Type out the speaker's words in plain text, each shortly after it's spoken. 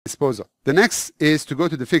disposal. The next is to go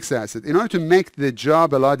to the fixed asset. In order to make the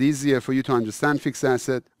job a lot easier for you to understand fixed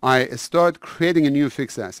asset, I start creating a new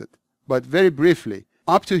fixed asset. But very briefly,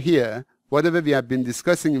 up to here, whatever we have been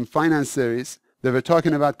discussing in finance series, they were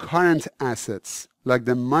talking about current assets, like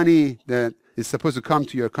the money that is supposed to come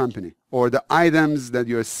to your company, or the items that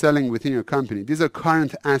you're selling within your company. These are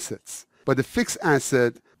current assets. But the fixed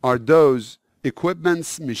asset are those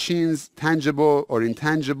equipments, machines, tangible or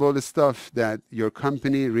intangible stuff that your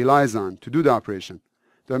company relies on to do the operation.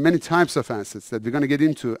 There are many types of assets that we're going to get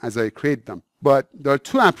into as I create them. But there are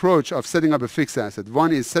two approaches of setting up a fixed asset.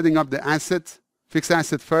 One is setting up the asset, fixed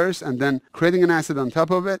asset first, and then creating an asset on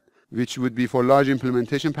top of it, which would be for large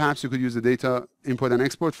implementation. Perhaps you could use the data import and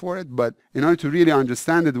export for it. But in order to really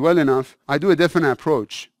understand it well enough, I do a different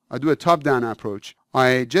approach. I do a top-down approach.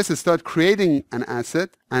 I just start creating an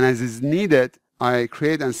asset, and as is needed, I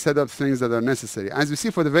create and set up things that are necessary. As you see,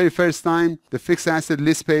 for the very first time, the fixed asset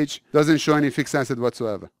list page doesn't show any fixed asset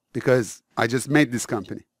whatsoever because I just made this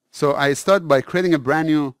company. So I start by creating a brand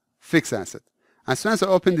new fixed asset. As soon as I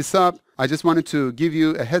open this up, I just wanted to give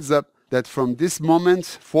you a heads up that from this moment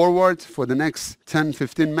forward, for the next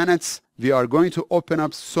 10-15 minutes, we are going to open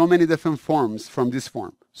up so many different forms from this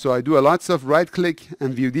form. So I do lots of right-click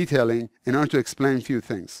and view detailing in order to explain a few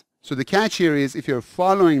things. So the catch here is, if you're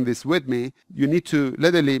following this with me, you need to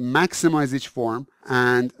literally maximize each form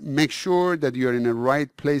and make sure that you're in the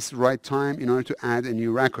right place, right time in order to add a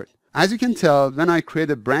new record. As you can tell, when I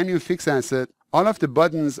create a brand new fixed asset, all of the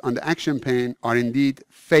buttons on the action pane are indeed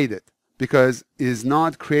faded because it is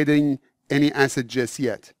not creating any asset just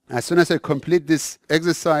yet. As soon as I complete this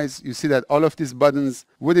exercise, you see that all of these buttons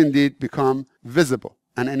would indeed become visible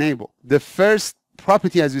and enable. The first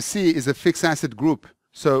property, as you see, is a fixed asset group.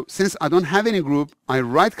 So since I don't have any group, I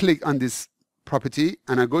right-click on this property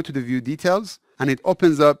and I go to the view details and it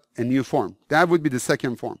opens up a new form. That would be the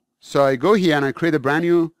second form. So I go here and I create a brand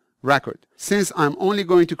new record. Since I'm only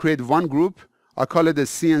going to create one group, I'll call it a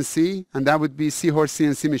CNC, and that would be Seahorse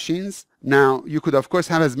CNC machines. Now, you could of course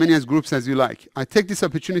have as many as groups as you like. I take this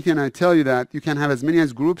opportunity and I tell you that you can have as many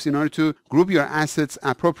as groups in order to group your assets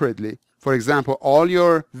appropriately. For example, all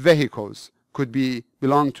your vehicles could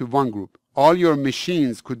belong to one group. All your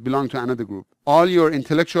machines could belong to another group. All your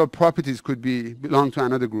intellectual properties could belong to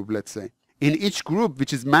another group, let's say. In each group,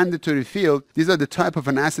 which is mandatory field, these are the type of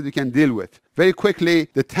an asset you can deal with. Very quickly,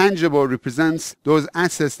 the tangible represents those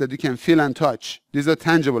assets that you can feel and touch. These are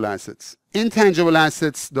tangible assets. Intangible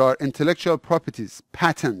assets, there are intellectual properties,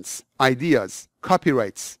 patents, ideas,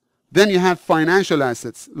 copyrights. Then you have financial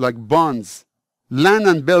assets like bonds. Land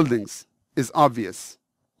and buildings is obvious.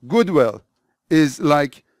 Goodwill is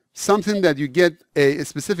like something that you get a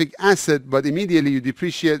specific asset, but immediately you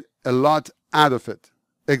depreciate a lot out of it.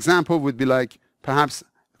 Example would be like perhaps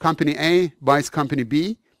company A buys company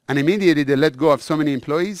B, and immediately they let go of so many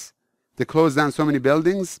employees. They closed down so many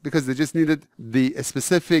buildings because they just needed the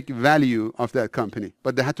specific value of that company,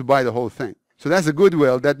 but they had to buy the whole thing. So that's a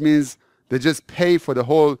goodwill. That means they just pay for the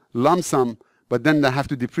whole lump sum, but then they have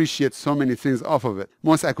to depreciate so many things off of it.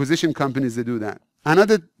 Most acquisition companies, they do that.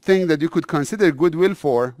 Another thing that you could consider goodwill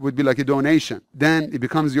for would be like a donation. Then it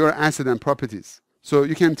becomes your asset and properties. So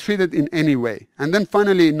you can treat it in any way. And then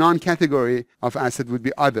finally, non-category of asset would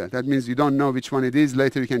be other. That means you don't know which one it is.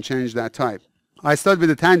 Later you can change that type. I start with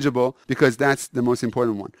the tangible because that's the most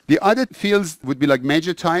important one. The other fields would be like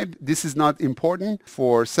major type. This is not important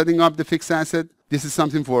for setting up the fixed asset. This is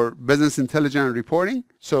something for business intelligence and reporting.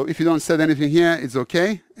 So if you don't set anything here, it's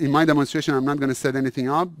okay. In my demonstration, I'm not going to set anything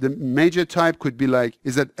up. The major type could be like,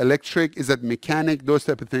 is it electric? Is it mechanic? Those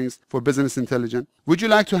type of things for business intelligence. Would you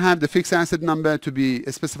like to have the fixed asset number to be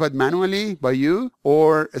specified manually by you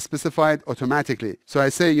or specified automatically? So I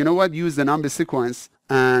say, you know what? Use the number sequence.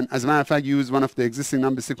 And as a matter of fact, use one of the existing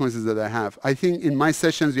number sequences that I have. I think in my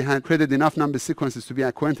sessions, we had created enough number sequences to be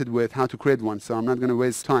acquainted with how to create one. So I'm not going to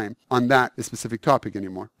waste time on that specific topic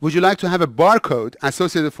anymore. Would you like to have a barcode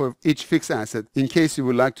associated for each fixed asset in case you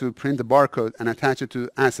would like to print a barcode and attach it to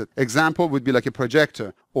asset? Example would be like a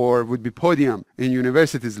projector, or would be podium in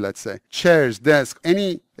universities, let's say. Chairs, desks,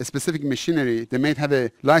 any specific machinery, they may have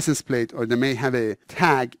a license plate or they may have a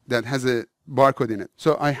tag that has a barcode in it.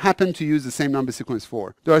 So I happen to use the same number sequence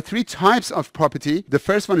for. There are three types of property. The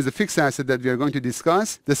first one is a fixed asset that we are going to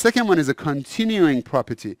discuss. The second one is a continuing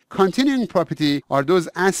property. Continuing property are those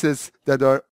assets that are